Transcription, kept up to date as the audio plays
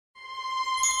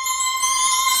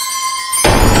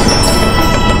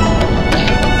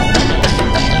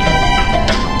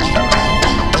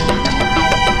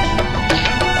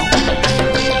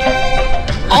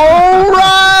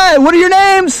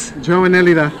Joe and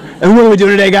Elida. And what are we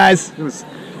doing today, guys? Go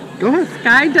ahead.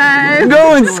 Skydive.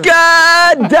 Going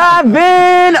skydiving.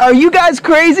 Are you guys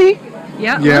crazy?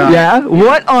 Yep. Yeah.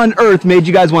 What on earth made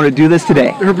you guys want to do this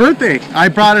today? Her birthday. I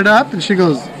brought it up, and she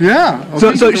goes, "Yeah."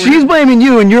 Okay, So she's blaming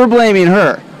you, and you're blaming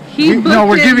her. No,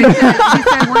 we're giving. He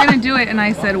said we're gonna do it, and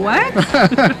I said what?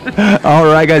 All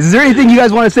right, guys. Is there anything you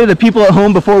guys want to say to the people at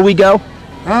home before we go?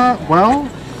 Well,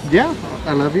 yeah,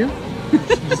 I love you.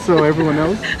 Just so everyone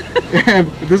knows. And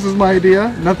this is my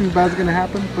idea. Nothing bad's gonna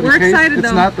happen. But We're excited it's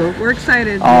though. not though. We're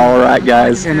excited. All right,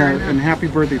 guys. And happy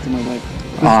birthday to my wife.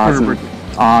 This is Awesome. for her birthday.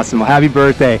 Awesome. Well, happy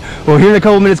birthday. Well, here in a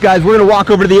couple minutes, guys, we're going to walk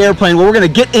over to the airplane where we're going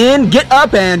to get in, get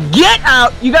up, and get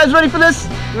out. You guys ready for this?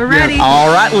 We're ready. Yeah.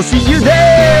 All right. We'll see you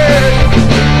there.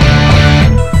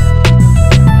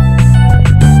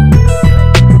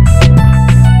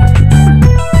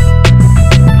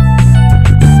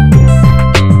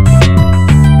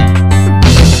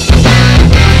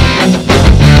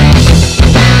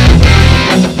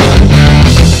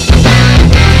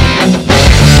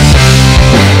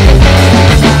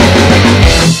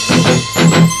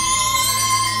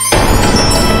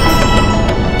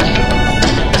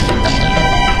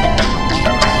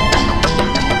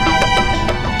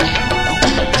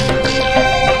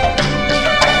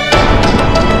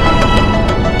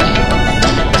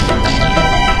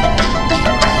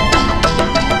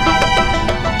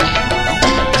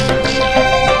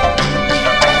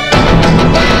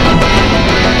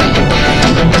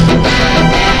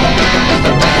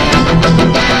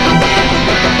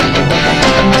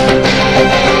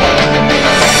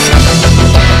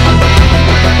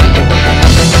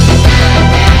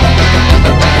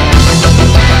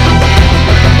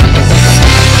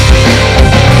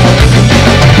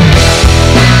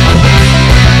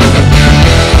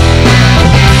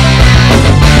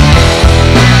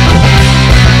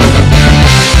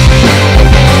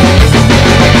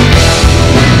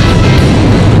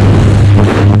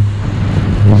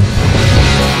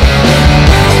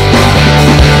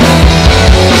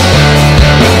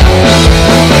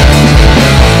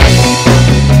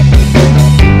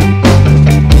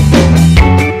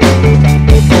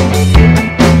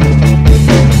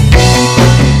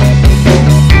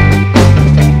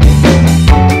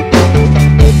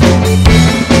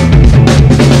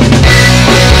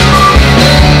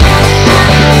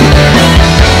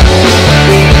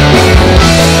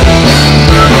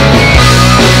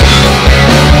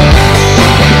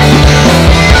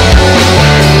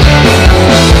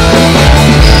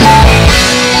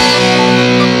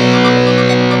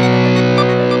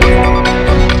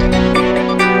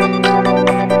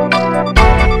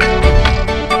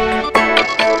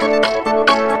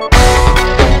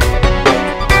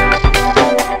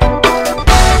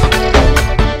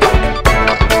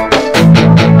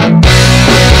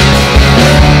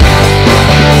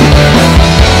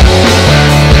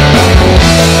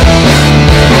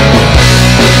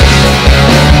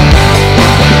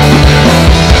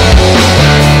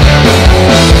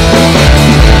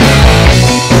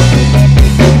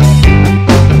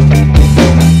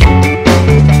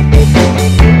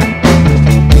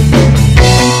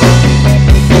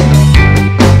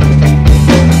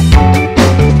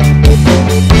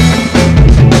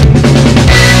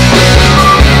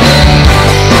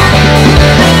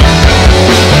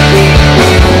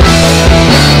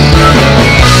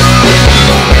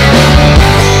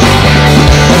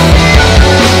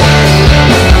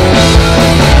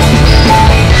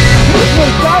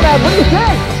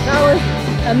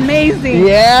 Amazing.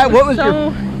 Yeah. What was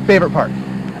your favorite part?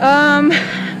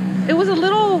 It was a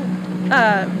little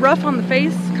rough on the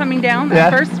face coming down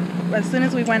at first, as soon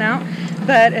as we went out,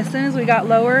 but as soon as we got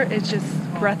lower, it's just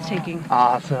breathtaking.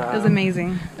 Awesome. It was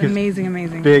amazing.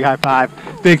 Amazing. Big high five.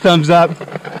 Big thumbs up.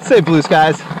 Say blue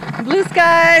skies. Blue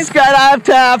skies. Skydive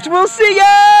Taft. We'll see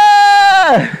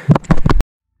ya.